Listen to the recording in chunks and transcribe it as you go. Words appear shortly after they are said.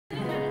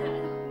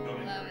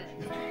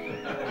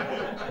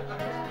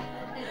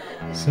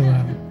So,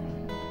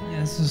 yeah,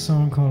 this is a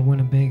song called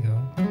Winnebego.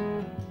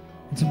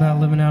 It's about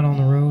living out on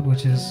the road,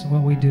 which is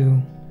what we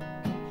do.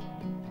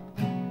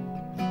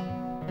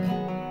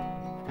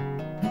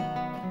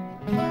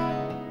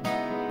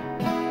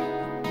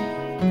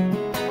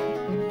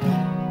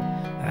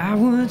 I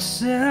would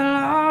sell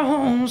our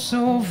home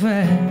so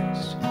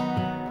fast,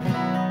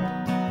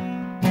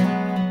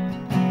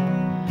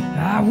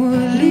 I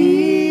would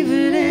leave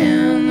it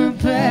in the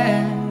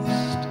past.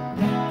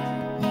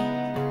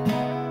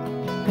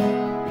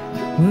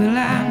 Well,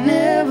 I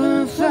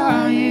never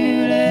thought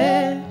you'd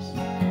ask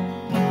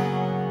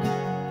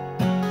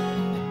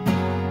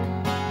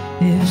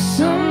if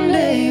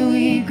someday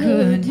we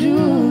could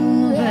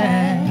do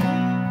that.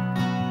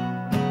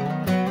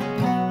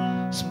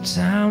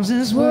 Sometimes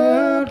this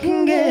world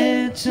can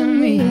get to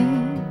me.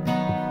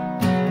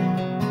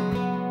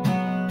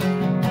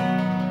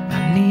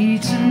 I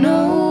need to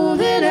know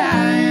that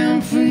I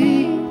am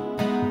free.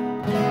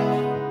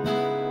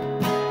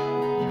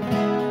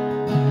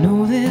 I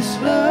know this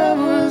love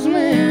was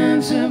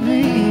meant to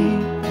be.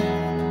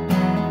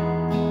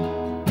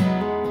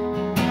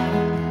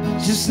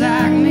 Just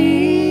like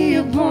me,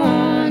 you're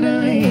born to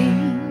lead.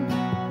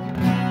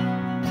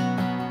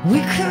 We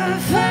could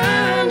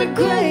find a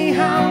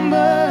Greyhound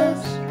bus,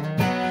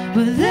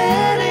 but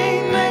that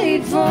ain't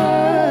made for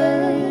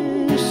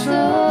us.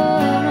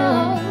 Oh,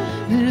 no.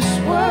 This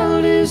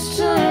world is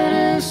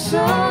turning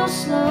so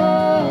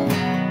slow,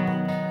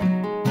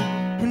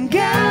 and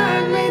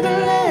God made the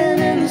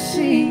land and the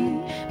sea.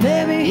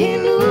 Maybe He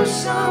knew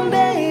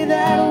someday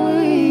that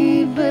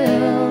we'd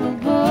build a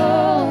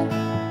boat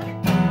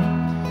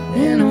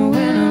in a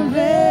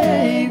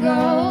Winnebego.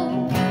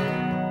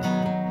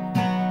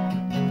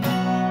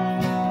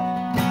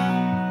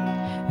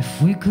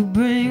 If we could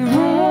bring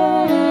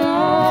home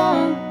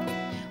along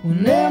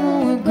whenever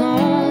we're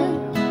gone,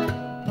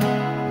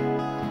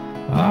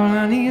 all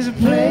I need is a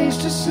place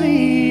to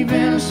sleep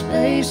and a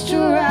space to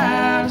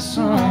write a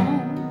song.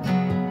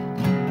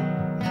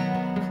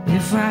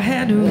 If I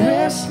had to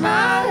rest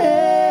my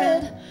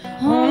head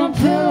on a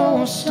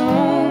pillow of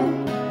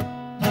stone,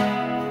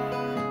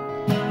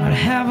 I'd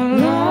have a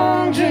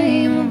long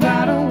dream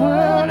about a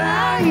world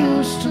I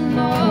used to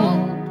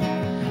know.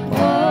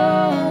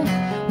 Oh,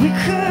 we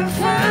could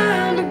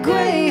find a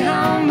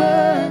Greyhound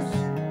bus,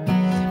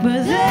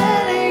 but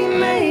that ain't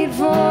made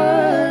for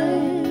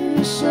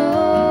us.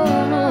 Oh,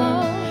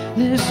 no.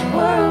 This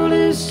world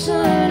is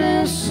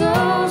turning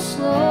so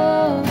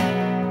slow,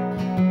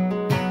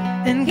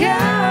 and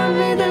God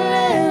made the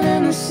land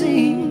and the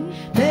sea.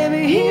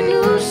 Maybe He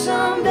knew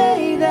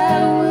someday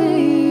that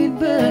we'd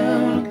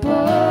build a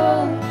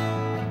boat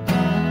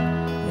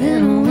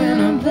in a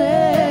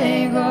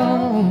Winnebego.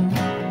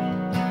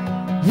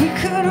 We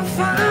could have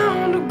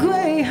found a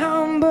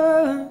Greyhound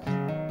bus,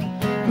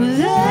 but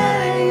that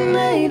ain't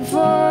made for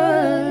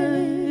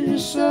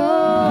us. Oh,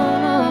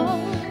 no.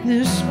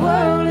 This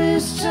world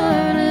is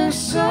turning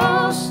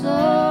so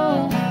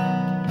slow,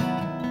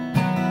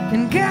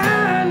 and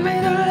God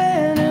made the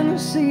land and the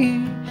sea.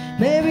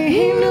 Maybe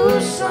He knew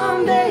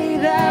someday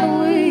that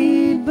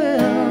we'd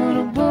build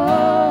a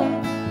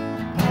boat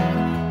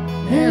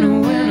in a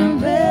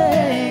Winnebego.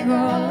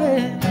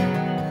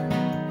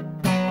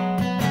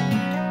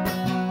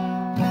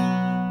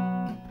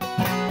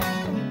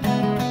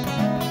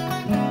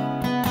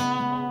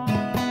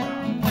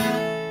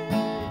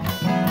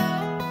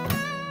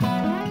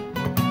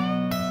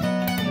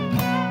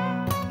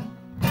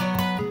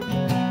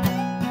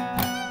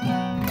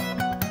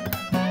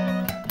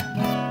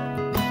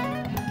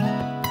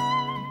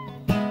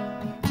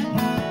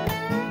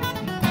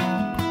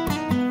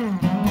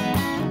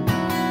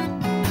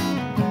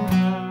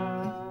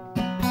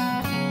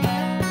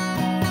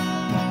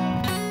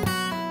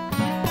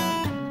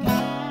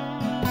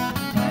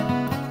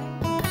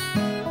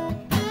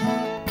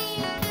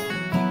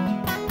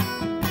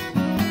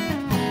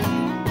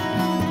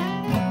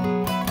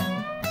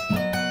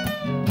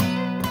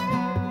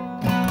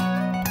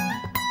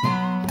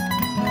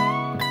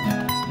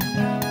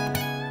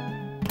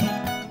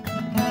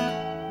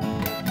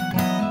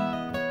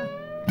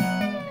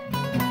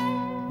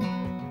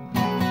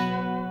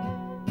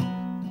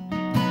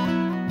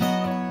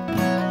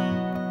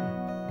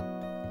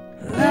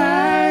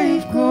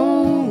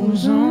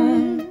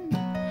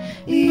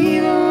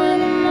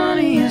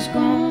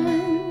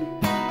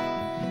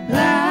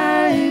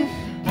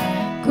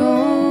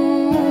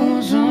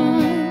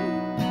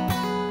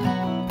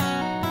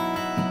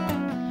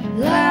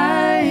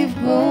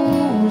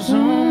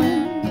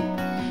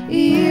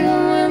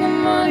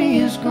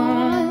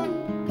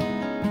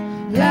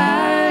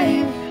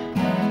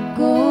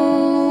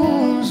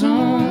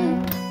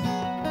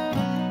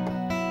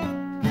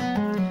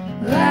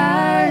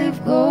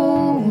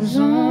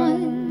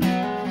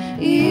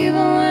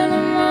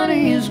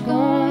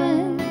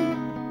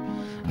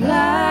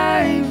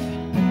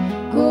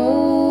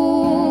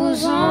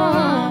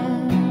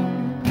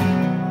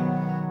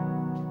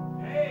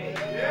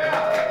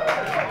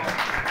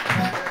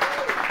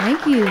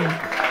 Thank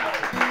you.